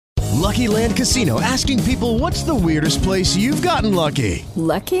Lucky Land Casino, asking people, what's the weirdest place you've gotten lucky?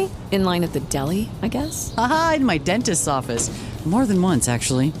 Lucky? In line at the deli, I guess? Aha, in my dentist's office. More than once,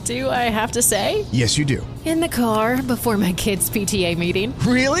 actually. Do I have to say? Yes, you do. In the car before my kids' PTA meeting.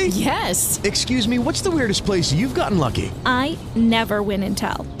 Really? Yes. Excuse me, what's the weirdest place you've gotten lucky? I never win and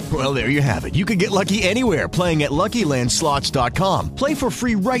tell. Well, there you have it. You can get lucky anywhere, playing at LuckyLandSlots.com. Play for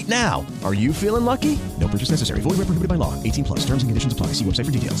free right now. Are you feeling lucky? No purchase necessary. Void where prohibited by law. 18 plus. Terms and conditions apply. See website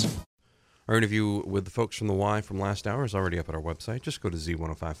for details. Our interview with the folks from the Y from last hour is already up at our website. Just go to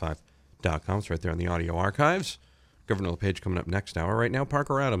z1055.com. It's right there in the audio archives. Governor LePage coming up next hour. Right now,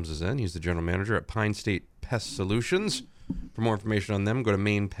 Parker Adams is in. He's the general manager at Pine State Pest Solutions. For more information on them, go to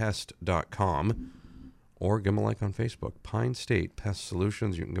mainpest.com or give them a like on Facebook. Pine State Pest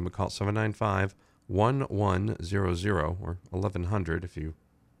Solutions. You can give them a call at 795-1100 or 1100 if you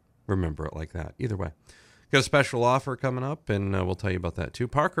remember it like that. Either way. Got a special offer coming up, and we'll tell you about that too.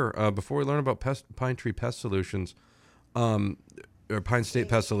 Parker, before we learn about Pine Tree Pest Solutions, or Pine State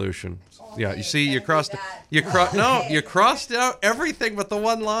Pest Solutions. Yeah, you see, you crossed out everything but the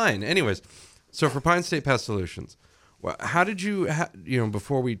one line. Anyways, so for Pine State Pest Solutions, how did you,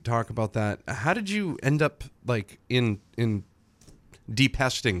 before we talk about that, how did you end up like in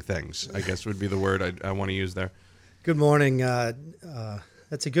depesting things? I guess would be the word I want to use there. Good morning.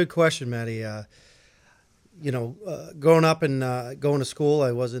 That's a good question, Maddie. Growing up and going to school,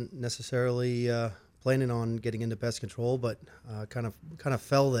 I wasn't necessarily planning on getting into pest control, but kind of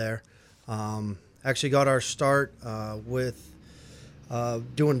fell there. Actually got our start with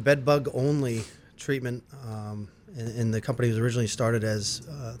doing bed bug only treatment, and the company was originally started as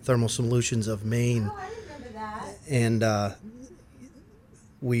Thermal Solutions of Maine. Oh, I remember that. And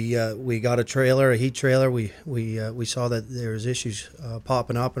we got a heat trailer. We saw that there was issues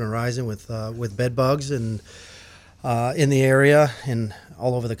popping up and arising with bed bugs and in the area and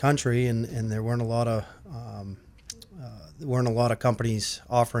all over the country, and there weren't a lot of companies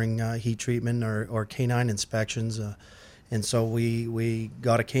offering heat treatment or canine inspections, and so we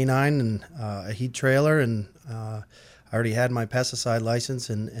got a canine and a heat trailer, and I already had my pesticide license,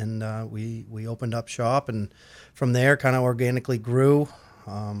 and we opened up shop, and from there kind of organically grew.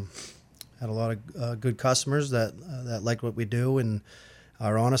 Had a lot of good customers that liked what we do and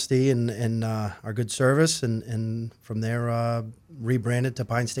our honesty and our good service, and from there rebranded to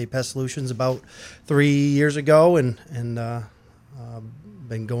Pine State Pest Solutions about 3 years ago, and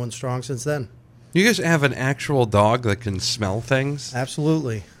been going strong since then. You guys have an actual dog that can smell things?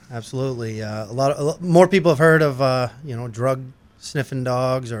 Absolutely. A lot more people have heard of drug sniffing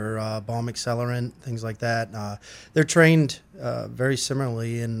dogs or bomb accelerant, things like that. They're trained very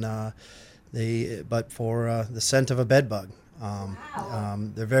similarly but for the scent of a bed bug.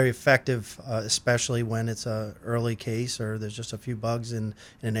 They're very effective, especially when it's a early case or there's just a few bugs in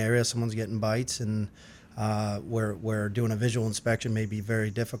an area, someone's getting bites, and where doing a visual inspection may be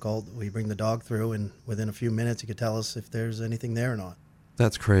very difficult. We bring the dog through, and within a few minutes, you could tell us if there's anything there or not.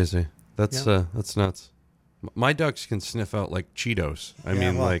 That's crazy. That's nuts. My dogs can sniff out like Cheetos.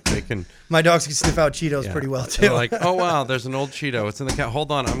 They can. My dogs can sniff out Cheetos pretty well too. They're like, oh wow, there's an old Cheeto. It's in the couch.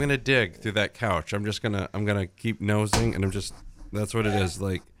 Hold on, I'm gonna dig through that couch. I'm gonna keep nosing, and that's what it is.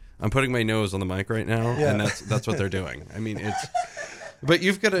 Like, I'm putting my nose on the mic right now, and that's what they're doing. I mean, it's. But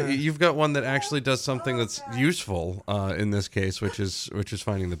you've got one that actually does something that's useful in this case, which is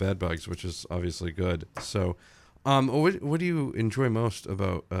finding the bed bugs, which is obviously good. So, what do you enjoy most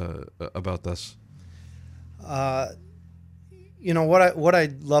about this? What I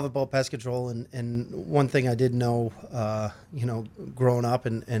love about pest control, and one thing I did know, growing up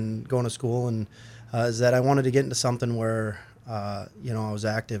and going to school, and is that I wanted to get into something where I was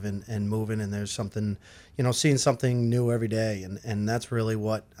active and moving, and there's something, seeing something new every day, and that's really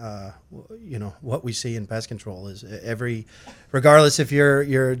what what we see in pest control is regardless if you're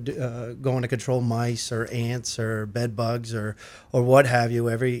going to control mice or ants or bed bugs or what have you,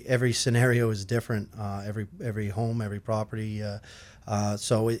 every scenario is different, every home, every property,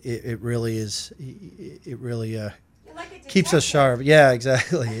 so it really is, it really keeps us sharp. Yeah,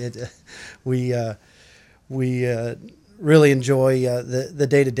 exactly. We really enjoy the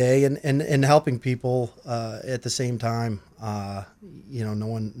day-to-day and helping people at the same time. No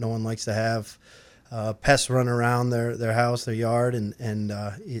one likes to have pests run around their house, their yard, and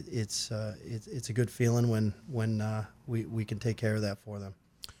it's a good feeling when we can take care of that for them.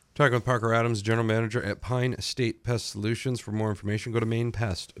 Talking with Parker Adams, General Manager at Pine State Pest Solutions. For more information, go to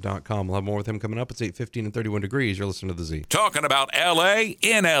mainpest.com. We'll have more with him coming up. It's 8:15 and 31 degrees. You're listening to The Z. Talking about L.A.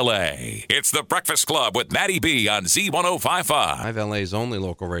 in L.A. It's The Breakfast Club with Matty B on Z1055. LA's only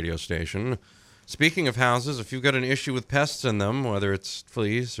local radio station. Speaking of houses, if you've got an issue with pests in them, whether it's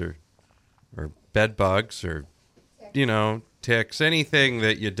fleas or or bed bugs or, ticks, anything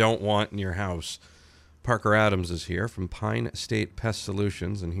that you don't want in your house. Parker Adams is here from Pine State Pest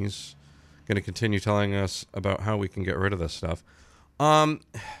Solutions, and he's going to continue telling us about how we can get rid of this stuff.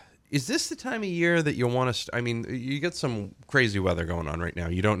 Is this the time of year that you'll want to... you get some crazy weather going on right now.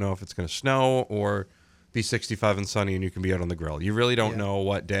 You don't know if it's going to snow or be 65 and sunny and you can be out on the grill. You really don't know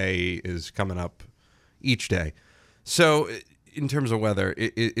what day is coming up each day. So in terms of weather,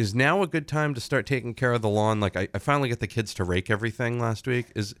 is now a good time to start taking care of the lawn? Like I finally got the kids to rake everything last week.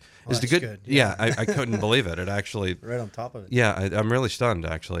 Is the good? Yeah, I couldn't believe it. It actually right on top of it. Yeah, I'm really stunned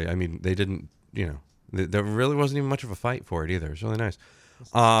actually. They didn't. There really wasn't even much of a fight for it either. It was really nice.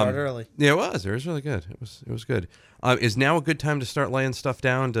 Start early. Yeah, it was. It was really good. It was good. Is now a good time to start laying stuff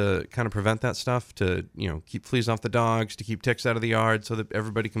down to kind of prevent that stuff? To keep fleas off the dogs, to keep ticks out of the yard, so that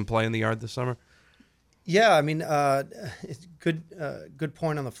everybody can play in the yard this summer. Yeah, it's good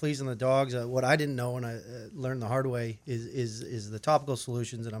point on the fleas and the dogs. What I didn't know, and I learned the hard way, is the topical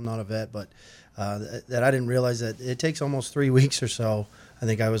solutions. And I'm not a vet, but that I didn't realize that it takes almost 3 weeks or so. I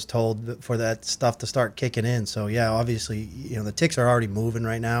think I was told for that stuff to start kicking in. So yeah, obviously, the ticks are already moving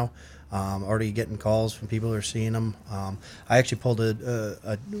right now. Already getting calls from people who are seeing them. I actually pulled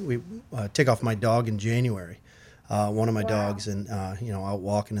a tick off my dog in January. One of my dogs, and out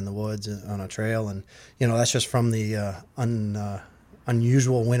walking in the woods on a trail, and that's just from the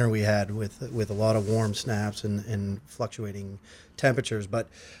unusual winter we had with a lot of warm snaps and fluctuating temperatures. But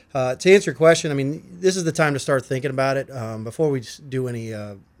to answer your question, this is the time to start thinking about it. Before we do any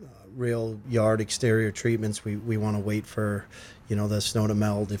real yard exterior treatments, we want to wait for the snow to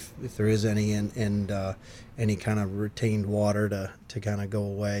melt if there is any, and any kind of retained water to kind of go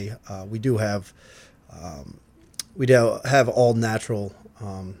away. We do have all natural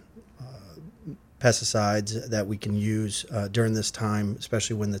pesticides that we can use during this time,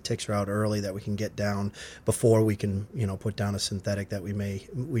 especially when the ticks are out early, that we can get down before we can put down a synthetic that we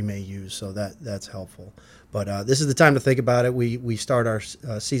may use. So that's helpful. But this is the time to think about it. We start our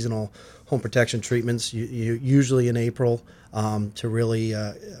seasonal home protection treatments usually in April to really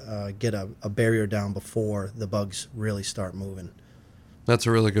get a barrier down before the bugs really start moving. That's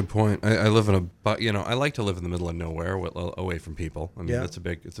a really good point. I live in I like to live in the middle of nowhere, away from people. It's a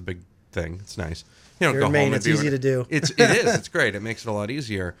big thing. It's nice. You're go in Maine, home. it's easy to do. It is. It's great. It makes it a lot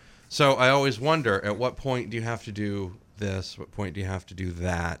easier. So I always wonder, at what point do you have to do this? What point do you have to do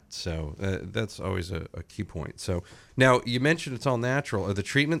that? So that's always a key point. So now you mentioned it's all natural. Are the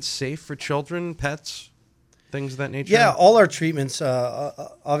treatments safe for children, pets, things of that nature? Yeah, all our treatments,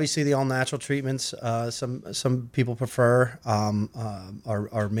 obviously the all-natural treatments, some people prefer,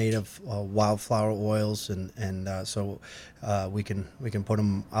 are made of wildflower oils, and so we can put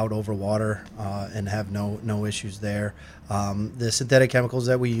them out over water and have no issues there. The synthetic chemicals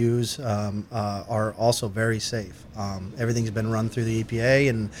that we use are also very safe. Everything's been run through the EPA,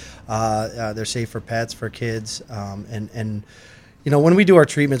 and they're safe for pets, for kids, and when we do our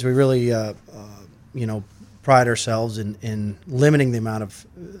treatments, we really pride ourselves in limiting the amount of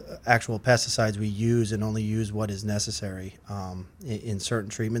actual pesticides we use, and only use what is necessary. In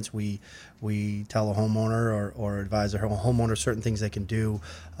certain treatments, we tell a homeowner or advise a homeowner certain things they can do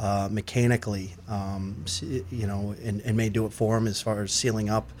mechanically, and may do it for them, as far as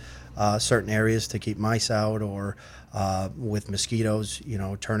sealing up certain areas to keep mice out, or with mosquitoes,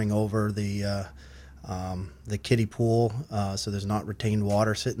 turning over the kiddie pool, so there's not retained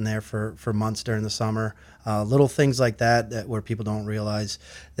water sitting there for months during the summer. Little things like that where people don't realize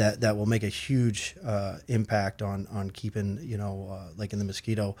that will make a huge impact on keeping, like in the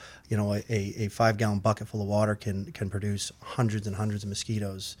mosquito, a 5-gallon bucket full of water can produce hundreds and hundreds of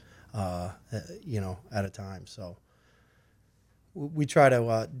mosquitoes, at a time. So we try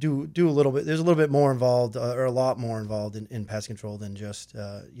to do a little bit. There's a little bit more involved, or a lot more involved in pest control than just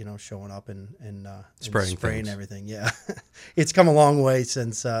showing up and spraying everything. Yeah, it's come a long way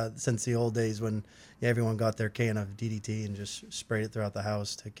since the old days when everyone got their can of DDT and just sprayed it throughout the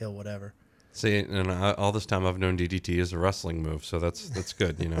house to kill whatever. See, and all this time I've known DDT as a wrestling move, so that's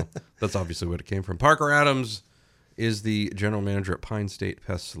good. That's obviously what it came from. Parker Adams is the general manager at Pine State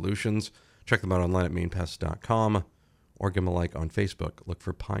Pest Solutions. Check them out online at mainpest.com. Or give them a like on Facebook. Look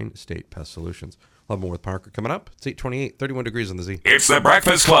for Pine State Pest Solutions. We'll have more with Parker coming up. It's 8:28, 31 degrees on the Z. It's the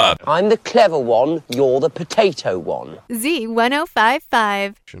Breakfast Club. I'm the clever one, you're the potato one.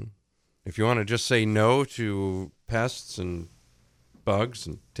 Z1055. If you want to just say no to pests and bugs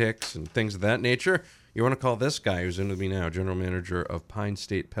and ticks and things of that nature, you want to call this guy who's in with me now, general manager of Pine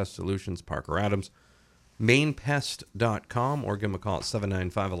State Pest Solutions, Parker Adams. Mainpest.com, or give him a call at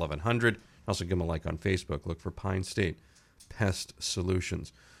 795-1100. Also give him a like on Facebook. Look for Pine State Pest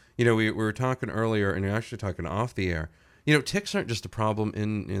Solutions. we were talking earlier, and you're actually talking off the air. Ticks aren't just a problem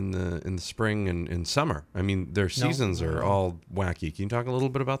in the spring and in summer. I mean, their seasons are all wacky. Can you talk a little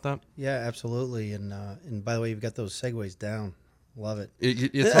bit about that? Yeah, absolutely. And by the way, you've got those segues down. Love it.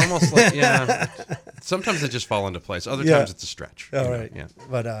 It's almost like, yeah. Sometimes they just fall into place. Other times it's a stretch. All right. Yeah.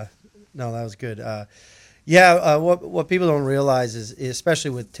 But no, that was good. What people don't realize is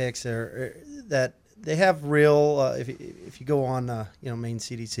especially with ticks, that they have real. If you go on Maine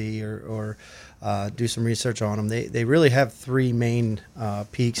CDC or do some research on them, they really have three main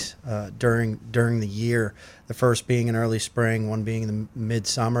peaks during the year. The first being in early spring, one being in the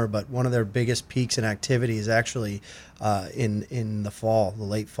midsummer, but one of their biggest peaks in activity is actually in the fall, the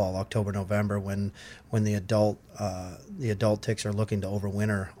late fall, October, November, when the adult ticks are looking to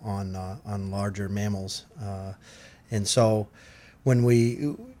overwinter on larger mammals, and so when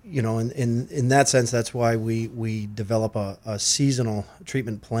we in that sense, that's why we develop a seasonal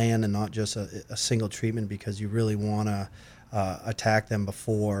treatment plan and not just a single treatment, because you really want to attack them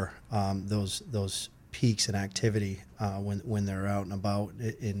before those peaks in activity when they're out and about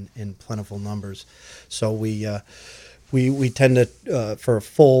in plentiful numbers. So we tend to for a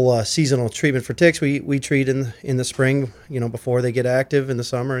full seasonal treatment for ticks, we treat in the spring, before they get active in the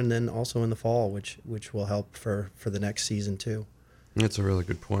summer, and then also in the fall, which will help for the next season too. That's a really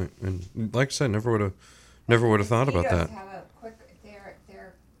good point, and like I said, never would have thought about that. Have a quick, they're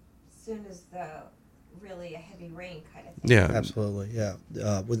as soon as the really a heavy rain kind of thing. Yeah, absolutely. Yeah,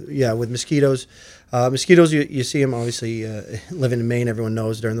 with mosquitoes, you see them obviously living in Maine. Everyone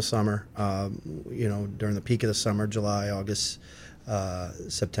knows during the summer, during the peak of the summer, July, August,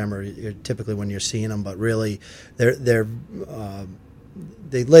 September, typically when you're seeing them. But really,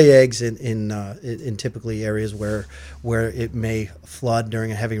 they lay eggs in typically areas where it may flood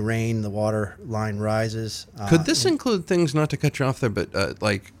during a heavy rain. The water line rises. Could this include things, not to cut you off there, but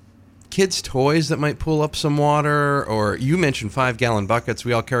like kids' toys that might pull up some water? Or you mentioned 5-gallon buckets.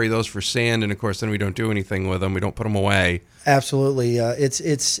 We all carry those for sand, and of course, then we don't do anything with them. We don't put them away. Absolutely,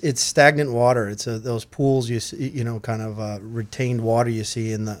 it's stagnant water. It's those pools you see, kind of retained water you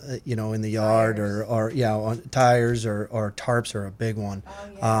see in the in the yard, or on tires or tarps are a big one.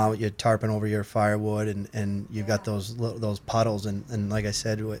 Oh, yeah. You're tarping over your firewood, and you've got those puddles, and like I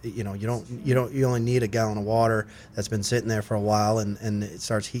said, you only need a gallon of water that's been sitting there for a while, and it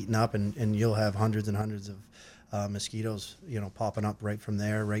starts heating up, and you'll have hundreds and hundreds of mosquitoes popping up right from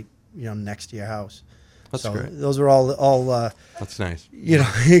there, right next to your house. That's so great. Those are all. That's nice.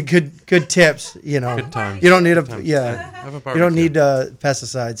 Good tips. Good times. You don't need You don't need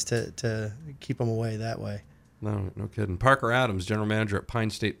pesticides to keep them away that way. No kidding. Parker Adams, General Manager at Pine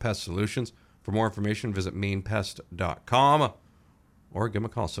State Pest Solutions. For more information, visit mainpest.com or give him a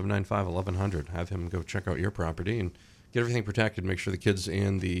call, 795-1100. Have him go check out your property and get everything protected. Make sure the kids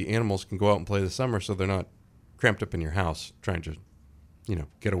and the animals can go out and play this summer, so they're not cramped up in your house trying to,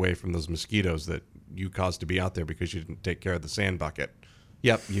 get away from those mosquitoes that you caused to be out there because you didn't take care of the sand bucket.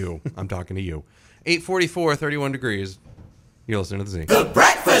 Yep, you. I'm talking to you. 844, 31 degrees. You're listening to the Z. The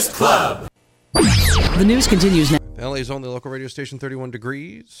Breakfast Club. The news continues now. LA's only local radio station, 31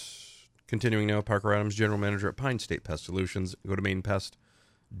 degrees. Continuing now, Parker Adams, General Manager at Pine State Pest Solutions. Go to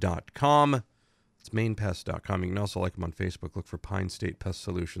mainpest.com. It's mainpest.com. You can also like them on Facebook. Look for Pine State Pest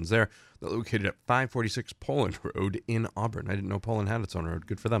Solutions there. They're located at 546 Poland Road in Auburn. I didn't know Poland had its own road.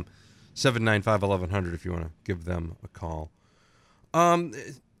 Good for them. 795-1100 if you want to give them a call.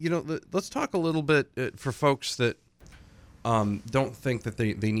 Let's talk a little bit for folks that don't think that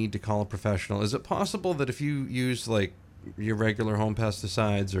they need to call a professional. Is it possible that if you use like your regular home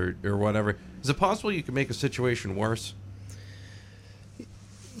pesticides or whatever, is it possible you can make a situation worse?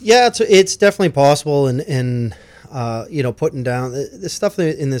 Yeah, it's definitely possible, and putting down the stuff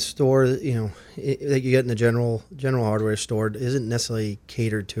in this store, that you get in the general hardware store isn't necessarily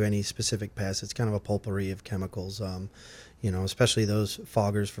catered to any specific pest. It's kind of a potpourri of chemicals, especially those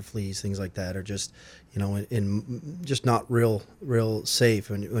foggers for fleas, things like that, are just, just not real safe.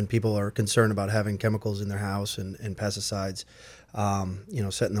 When people are concerned about having chemicals in their house and pesticides,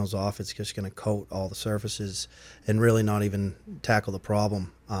 setting those off, it's just going to coat all the surfaces and really not even tackle the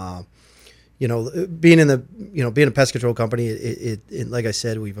problem. Being a pest control company, it like I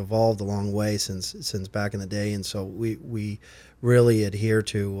said, we've evolved a long way since back in the day, and so we really adhere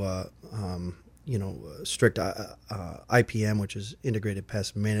to strict IPM, which is Integrated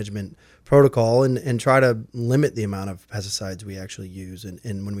Pest Management Protocol, and try to limit the amount of pesticides we actually use.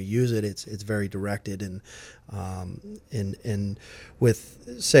 And when we use it, it's very directed. And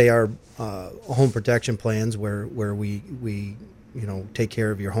with, say, our home protection plans, where we take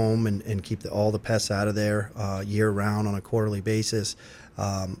care of your home and keep all the pests out of there year round on a quarterly basis.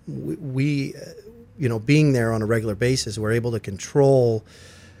 we being there on a regular basis, we're able to control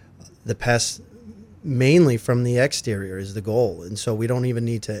the pests mainly from the exterior is the goal. And so we don't even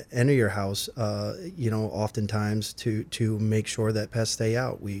need to enter your house, oftentimes to make sure that pests stay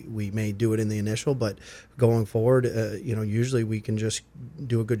out. We may do it in the initial, but going forward, usually we can just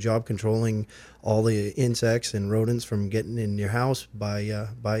do a good job controlling all the insects and rodents from getting in your house by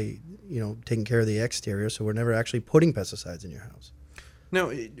taking care of the exterior. So we're never actually putting pesticides in your house. Now,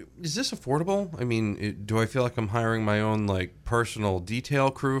 is this affordable? I mean, do I feel like I'm hiring my own personal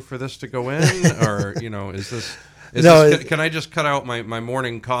detail crew for this to go in, or is this? Can I just cut out my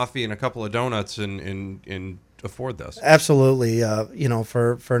morning coffee and a couple of donuts and afford this? Absolutely.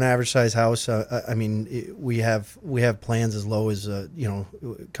 For an average size house, we have plans as low as it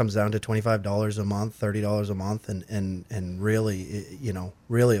comes down to $25 a month, $30 a month, and really,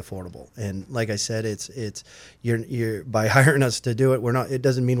 really affordable. And like I said, it's you're by hiring us to do it, it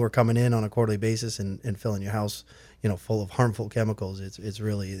doesn't mean we're coming in on a quarterly basis and filling your house full of harmful chemicals. It's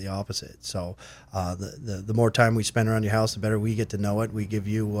really the opposite. So the more time we spend around your house, the better we get to know it. We give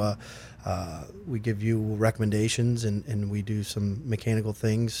you recommendations, and we do some mechanical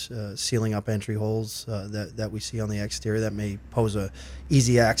things, sealing up entry holes that we see on the exterior that may pose a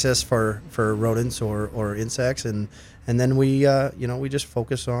easy access for rodents or insects, and then we just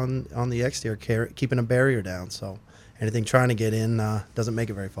focus on the exterior, keeping a barrier down, so anything trying to get in doesn't make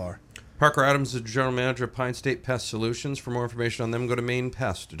it very far. Parker Adams is the General Manager of Pine State Pest Solutions. For more information on them, go to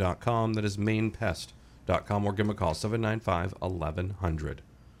mainpest.com. That is mainpest.com, or give them a call, 795-1100.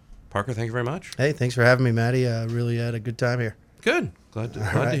 Parker, thank you very much. Hey, thanks for having me, Maddie. Really had a good time here. Good. Glad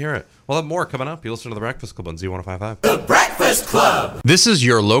to hear it. We'll have more coming up. You listen to The Breakfast Club on Z105.5. The Breakfast Club. This is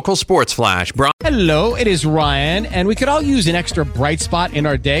your local sports flash. Hello, it is Ryan, and we could all use an extra bright spot in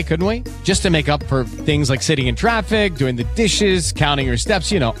our day, couldn't we? Just to make up for things like sitting in traffic, doing the dishes, counting your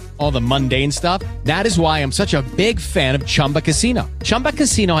steps, all the mundane stuff. That is why I'm such a big fan of Chumba Casino. Chumba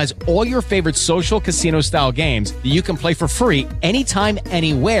Casino has all your favorite social casino-style games that you can play for free anytime,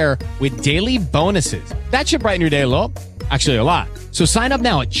 anywhere with daily bonuses. That should brighten your day a little. Actually, a lot. So sign up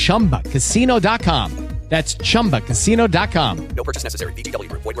now at ChumbaCasino.com. That's ChumbaCasino.com. No purchase necessary. VGW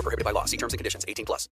Group. Void where prohibited by law. See terms and conditions. 18+.